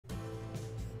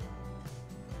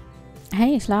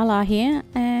Hey, it's Lala here,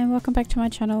 and welcome back to my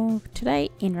channel. Today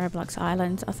in Roblox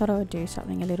Islands, I thought I would do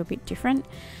something a little bit different.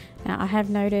 Now, I have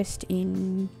noticed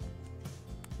in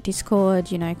Discord,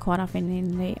 quite often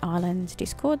in the Islands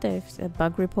Discord, there's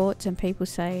bug reports and people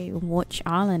say, which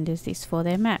island is this for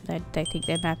their map? They think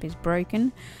their map is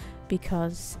broken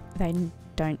because they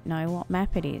don't know what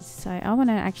map it is. So I want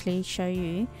to actually show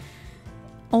you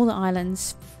all the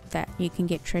islands that you can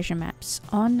get treasure maps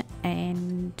on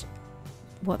and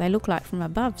what they look like from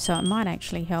above, so it might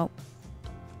actually help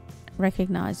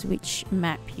recognize which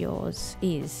map yours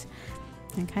is.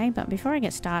 Okay, but before I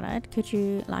get started, could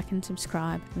you like and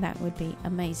subscribe? That would be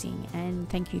amazing, and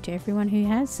thank you to everyone who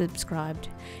has subscribed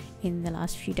in the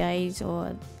last few days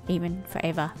or even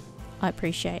forever. I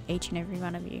appreciate each and every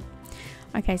one of you.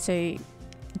 Okay, so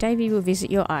Davey will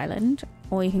visit your island,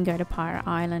 or you can go to Pirate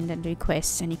Island and do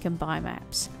quests, and you can buy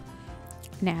maps.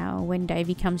 Now, when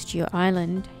Davey comes to your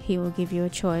island, he will give you a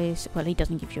choice. Well, he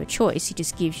doesn't give you a choice, he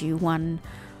just gives you one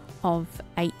of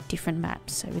 8 different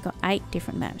maps. So we've got 8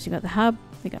 different maps. We've got the hub,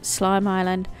 we've got Slime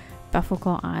Island,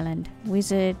 Bufflecore Island,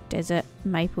 Wizard, Desert,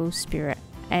 Maple, Spirit,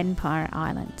 and Pirate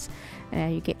Islands.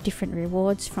 You get different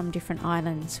rewards from different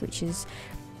islands, which is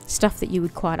stuff that you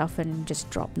would quite often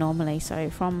just drop normally. So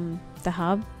from the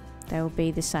hub, they will be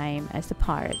the same as the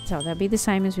pirate. So they'll be the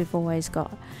same as we've always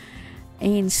got.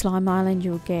 In Slime Island,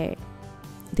 you'll get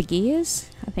the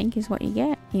gears, I think is what you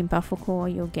get. In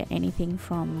Bufflecore, you'll get anything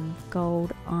from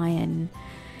gold, iron,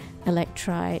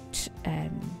 electrite,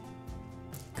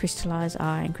 crystallized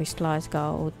iron, crystallized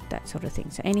gold, that sort of thing.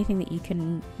 So anything that you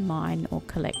can mine or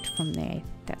collect from there,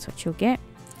 that's what you'll get.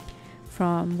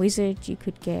 From Wizard, you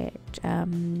could get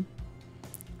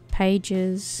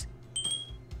pages.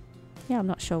 Yeah, I'm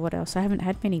not sure what else. I haven't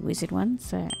had many Wizard ones,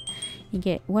 so you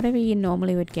get whatever you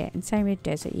normally would get. And same with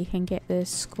Desert, you can get the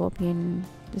scorpion,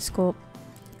 the scorp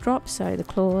drops, so the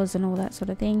claws and all that sort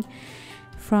of thing.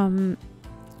 From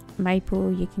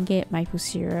Maple, you can get maple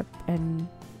syrup and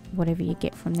whatever you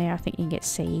get from there. I think you can get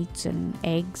seeds and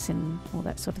eggs and all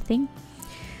that sort of thing.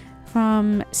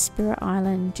 From Spirit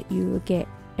Island, you will get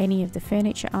any of the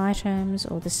furniture items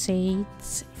or the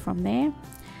seeds from there.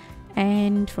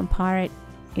 And from Pirate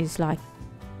is like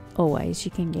always,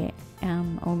 you can get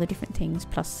all the different things,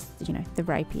 plus the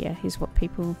rapier is what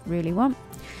people really want.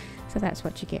 So that's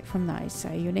what you get from those.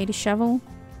 So you'll need a shovel,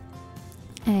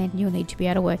 and you'll need to be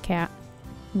able to work out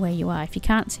where you are. If you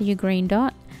can't see your green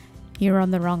dot, you're on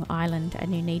the wrong island,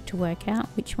 and you need to work out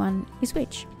which one is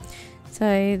which.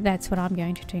 So that's what I'm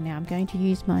going to do now. I'm going to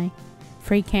use my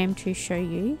free cam to show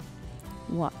you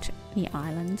what the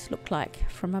islands look like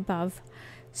from above,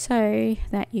 so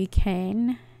that you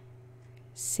can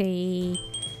see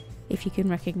if you can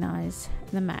recognize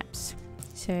the maps.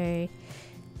 So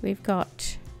we've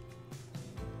got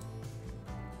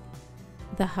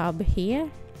the hub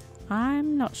here.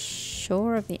 I'm not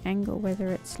sure of the angle, whether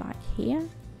it's like here.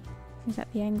 Is that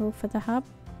the angle for the hub?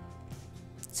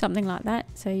 Something like that.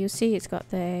 So you'll see it's got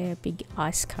the big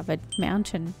ice covered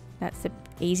mountain. That's the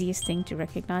easiest thing to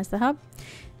recognize the hub,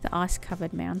 the ice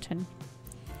covered mountain.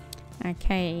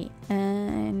 Okay,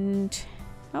 and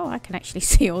oh, I can actually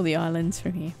see all the islands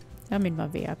from here. I'm in my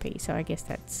VIP, so I guess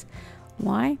that's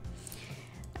why.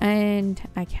 And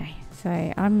okay,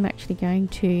 so I'm actually going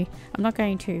to, I'm not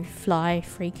going to fly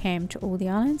free cam to all the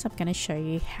islands. I'm going to show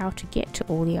you how to get to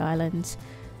all the islands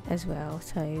as well.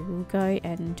 So we'll go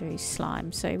and do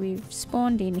slime. So we've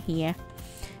spawned in here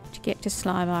to get to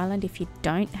Slime Island. If you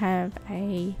don't have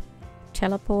a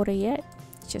teleporter yet,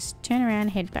 just turn around,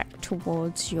 head back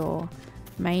towards your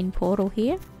main portal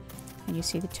here, and you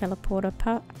see the teleporter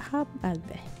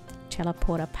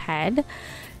teleporter pad.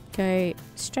 Go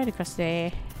straight across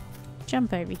there,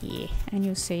 jump over here, and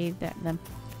you'll see that the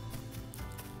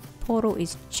portal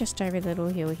is just over the little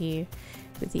hill here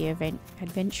with the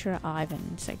adventurer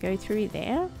Ivan. So go through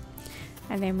there,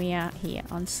 and then we are here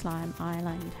on Slime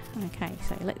Island. Okay,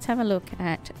 so let's have a look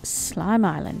at Slime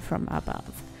Island from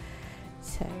above.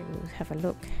 So we'll have a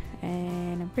look,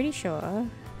 and I'm pretty sure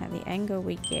that the angle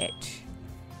we get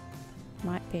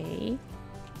might be,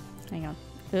 hang on,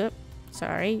 oops,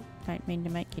 sorry, don't mean to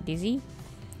make you dizzy,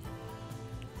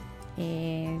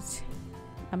 is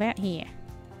about here,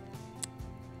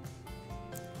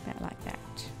 about like that.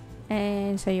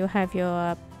 And so you'll have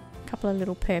your couple of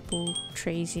little purple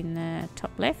trees in the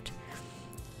top left,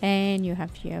 and you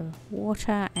have your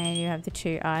water, and you have the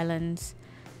 2 islands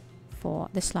for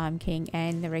the Slime King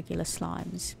and the regular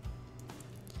slimes.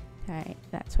 Okay,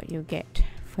 that's what you'll get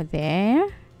for there.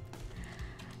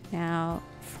 Now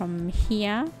from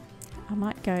here, I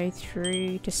might go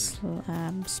through to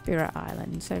Spirit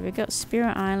Island. So we've got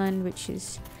Spirit Island, which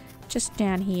is just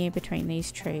down here between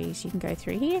these trees. You can go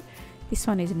through here. This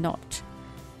one is not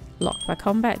locked by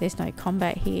combat. There's no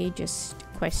combat here, just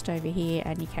quest over here,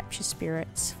 and you capture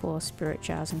spirits for spirit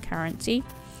jars and currency.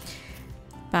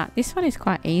 But this one is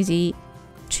quite easy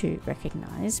to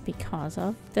recognize because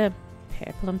of the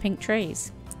purple and pink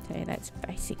trees. So that's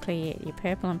basically it. Your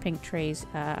purple and pink trees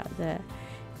are the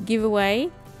giveaway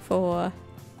for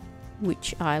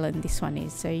which island this one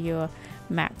is. So your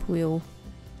map will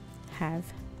have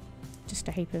just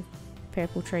a heap of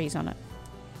purple trees on it,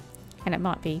 and it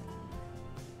might be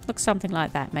looks something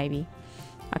like that maybe.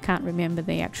 I can't remember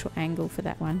the actual angle for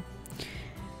that one.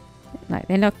 Like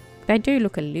they do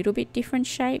look a little bit different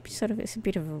shape, sort of. It's a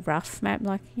bit of a rough map,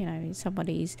 like, you know,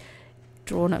 somebody's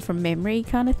drawn it from memory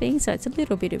kind of thing, so it's a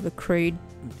little bit of a crude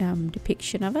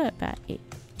depiction of it, but it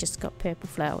just got purple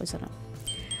flowers on it.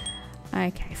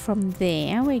 Okay, from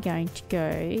there we're going to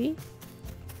go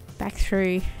back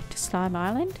through to Slime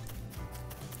Island,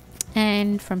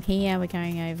 and from here we're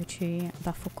going over to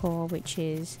Bufflecore, which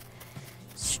is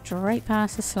straight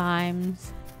past the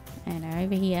slimes, and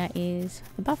over here is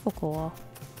the Bufflecore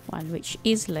one, which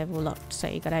is level locked, so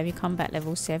you've got to have your combat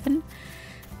level 7,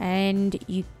 and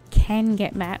you can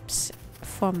get maps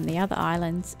from the other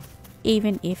islands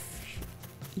even if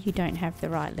you don't have the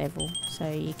right level. So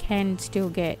you can still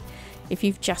get, if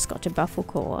you've just got to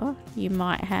Bufflecore, you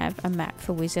might have a map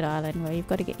for Wizard Island where you've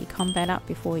got to get your combat up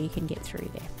before you can get through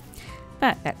there.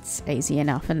 But that's easy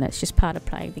enough, and that's just part of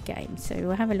playing the game. So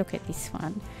we'll have a look at this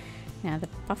one. Now the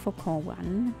Bufflecore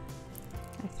one,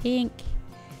 I think,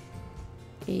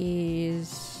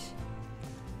 is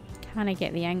kind of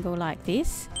get the angle like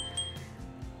this.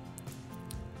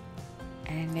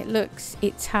 And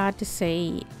it's hard to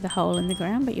see the hole in the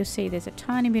ground, but you'll see there's a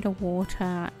tiny bit of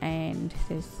water, and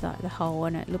there's like the hole,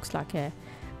 and it looks like a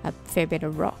fair bit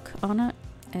of rock on it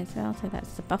as well. So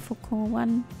that's the Bufflecore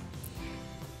one.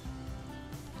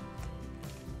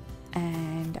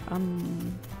 And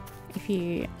if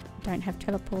you don't have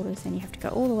teleporters, then you have to go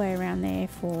all the way around there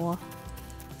for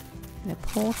the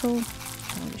portal.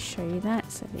 I'll just show you that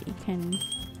so that you can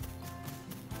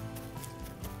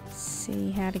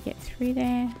see how to get through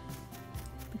there,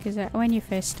 because when you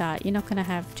first start you're not going to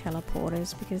have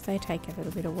teleporters because they take a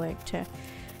little bit of work to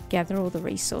gather all the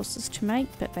resources to make,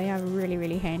 but they are really,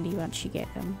 really handy once you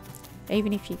get them.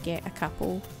 Even if you get a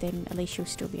couple, then at least you'll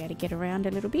still be able to get around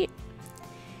a little bit.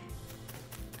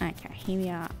 Okay, here we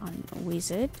are on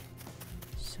Wizard.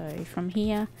 So from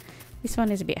here, this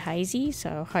one is a bit hazy,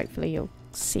 so hopefully you'll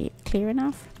see it clear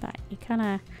enough, but you kind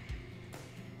of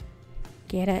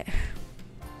get it.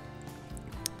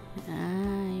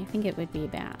 I think it would be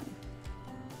about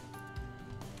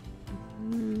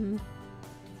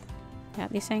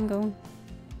this angle,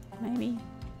 maybe.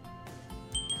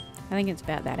 I think it's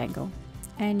about that angle,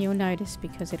 and you'll notice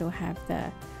because it'll have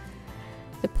the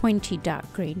pointy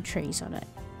dark green trees on it,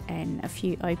 and a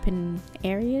few open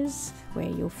areas where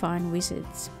you'll find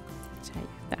wizards. So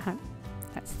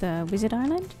that's the Wizard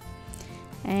Island,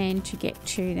 and to get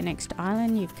to the next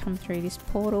island you've come through this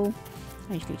portal.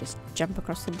 Usually just jump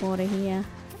across the border here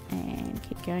and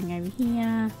keep going over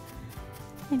here,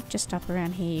 and just up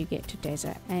around here you get to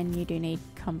Desert, and you do need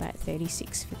combat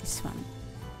 36 for this one.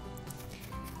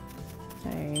 So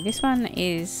this one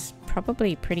is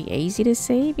probably pretty easy to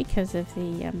see because of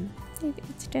the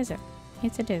it's a desert.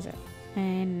 It's a desert,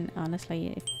 and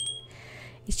honestly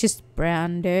it's just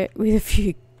brown dirt with a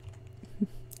few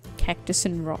cactus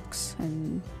and rocks,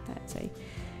 and that's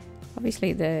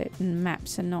obviously the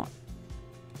maps are not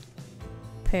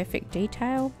perfect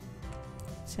detail.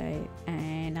 So,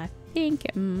 and I think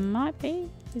it might be,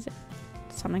 is it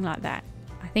something like that?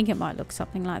 I think it might look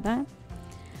something like that.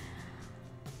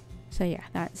 So yeah,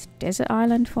 that's Desert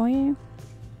Island for you.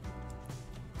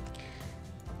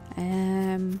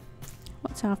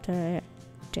 What's after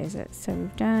Desert? So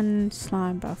we've done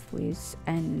Slime, Buff, Wiz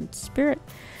and Spirit.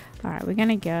 Alright, we're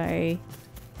gonna go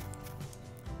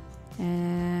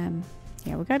yeah,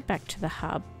 we'll go back to the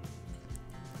hub.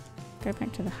 Go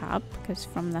back to the hub, because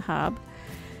from the hub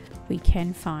we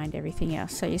can find everything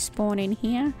else. So you spawn in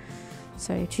here.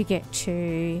 So to get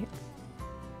to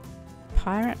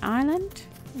Pirate Island,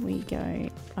 we go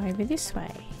over this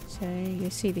way. So you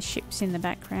see the ships in the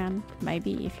background,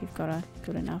 maybe if you've got a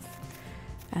good enough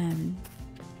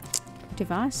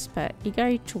device, but you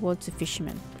go towards the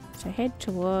fisherman. So head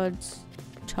towards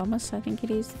Thomas, I think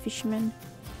it is, the fisherman.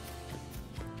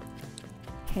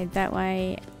 Head that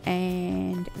way,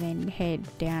 and then head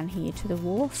down here to the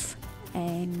wharf,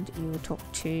 and you will talk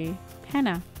to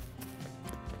Hannah,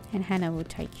 and Hannah will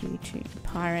take you to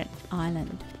Pirate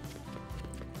Island.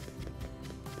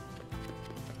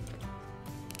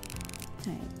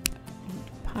 So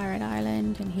Pirate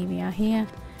Island, and here we are here.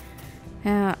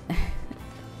 Now,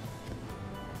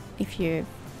 if you've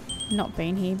not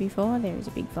been here before, there is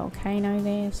a big volcano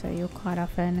there, so you'll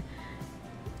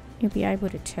be able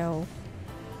to tell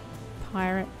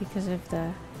pirate because of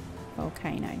the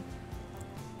volcano.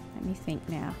 Let me think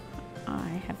now. I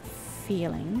have a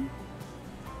feeling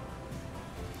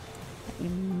that you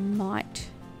might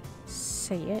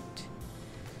see it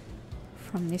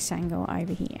from this angle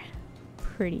over here.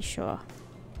 Pretty sure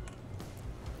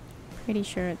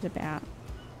it's about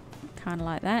kind of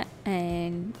like that,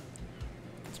 and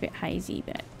it's a bit hazy,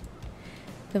 but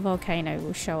the volcano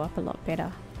will show up a lot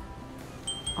better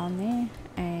on there,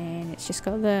 and it's just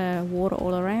got the water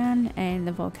all around and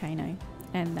the volcano,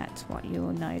 and that's what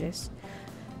you'll notice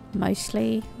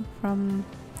mostly from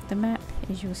the map,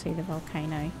 is you'll see the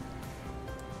volcano.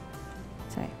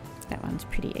 So that one's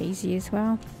pretty easy as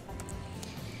well.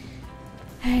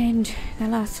 And the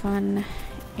last one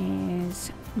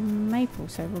is Maple,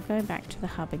 so we'll go back to the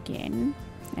hub again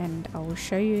and I will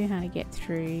show you how to get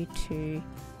through to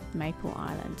Maple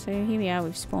Island. So here we are,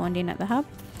 we've spawned in at the hub.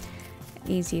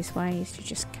 The easiest way is to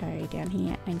just go down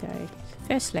here and go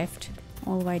first left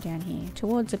all the way down here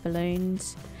towards the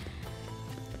balloons,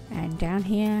 and down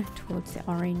here towards the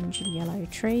orange and yellow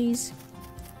trees.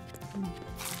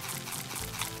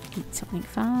 Eat something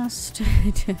fast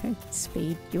to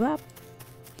speed you up.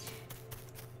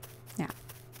 Now,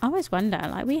 I always wonder,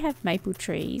 like, we have maple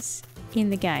trees in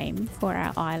the game for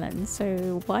our islands,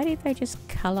 so why did they just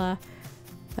colour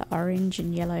the orange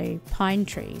and yellow pine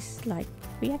trees? Like,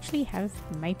 we actually have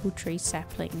maple tree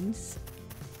saplings.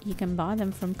 You can buy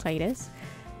them from Cletus,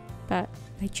 but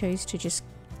they chose to just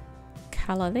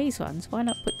colour these ones. Why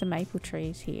not put the maple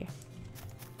trees here?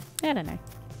 I don't know.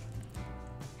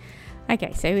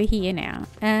 Okay, so we're here now.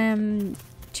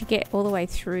 To get all the way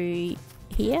through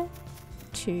here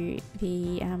to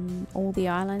the all the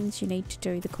islands, you need to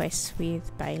do the quests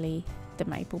with Bailey, the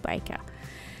maple baker.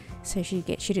 So she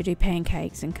gets you to do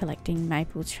pancakes and collecting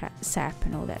maple sap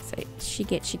and all that. So she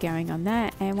gets you going on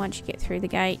that, and once you get through the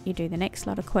gate, you do the next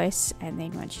lot of quests, and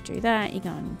then once you do that, you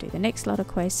go and do the next lot of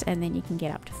quests, and then you can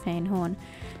get up to Fanhorn,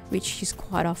 which is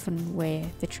quite often where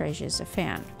the treasures are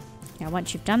found. Now,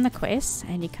 once you've done the quests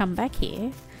and you come back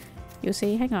here, you'll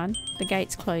see, hang on, the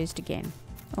gate's closed again.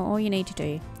 All you need to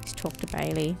do is talk to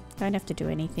Bailey. Don't have to do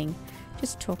anything.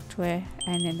 Just talk to her,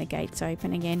 and then the gate's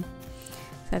open again.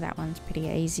 So that one's pretty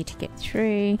easy to get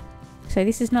through. So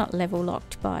this is not level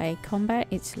locked by combat,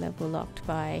 it's level locked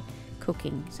by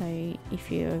cooking. So if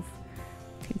you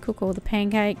can cook all the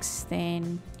pancakes,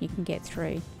 then you can get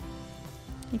through.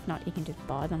 If not, you can just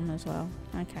buy them as well.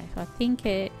 Okay, so I think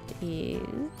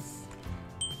it's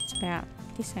about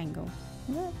this angle.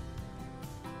 Is it?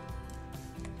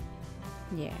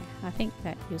 Yeah, I think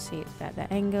that you'll see it's about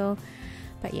that angle.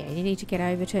 But yeah, you need to get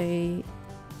over to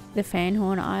the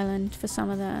Fanhorn Island for some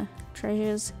of the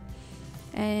treasures,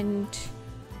 and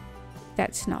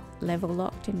that's not level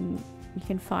locked, and you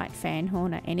can fight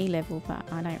Fanhorn at any level, but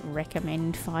I don't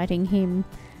recommend fighting him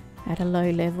at a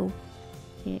low level,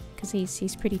 yeah, because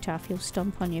he's pretty tough. He'll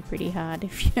stomp on you pretty hard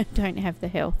if you don't have the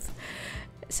health.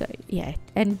 So yeah,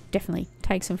 and definitely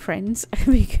take some friends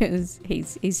because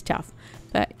he's tough.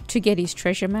 But to get his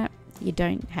treasure map, you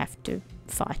don't have to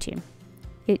fight him.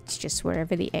 It's just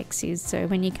wherever the X is. So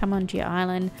when you come onto your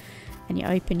island and you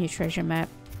open your treasure map,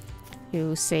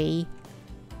 you'll see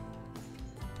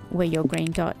where your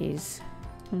green dot is.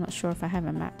 I'm not sure if I have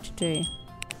a map to do.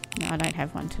 No, I don't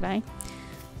have one today.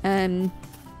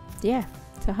 Yeah,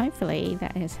 so hopefully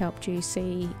that has helped you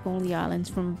see all the islands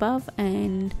from above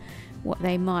and what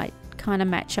they might kind of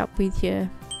match up with your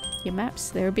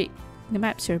maps. The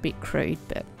maps are a bit crude,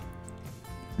 but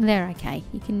they're okay.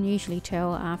 You can usually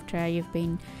tell after you've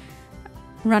been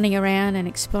running around and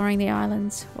exploring the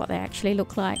islands what they actually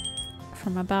look like.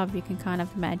 From above you can kind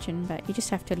of imagine, but you just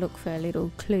have to look for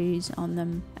little clues on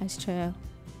them as to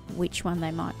which one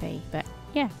they might be. But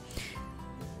yeah,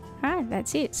 alright,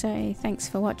 that's it. So thanks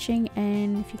for watching,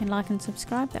 and if you can like and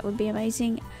subscribe, that would be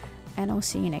amazing, and I'll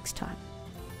see you next time.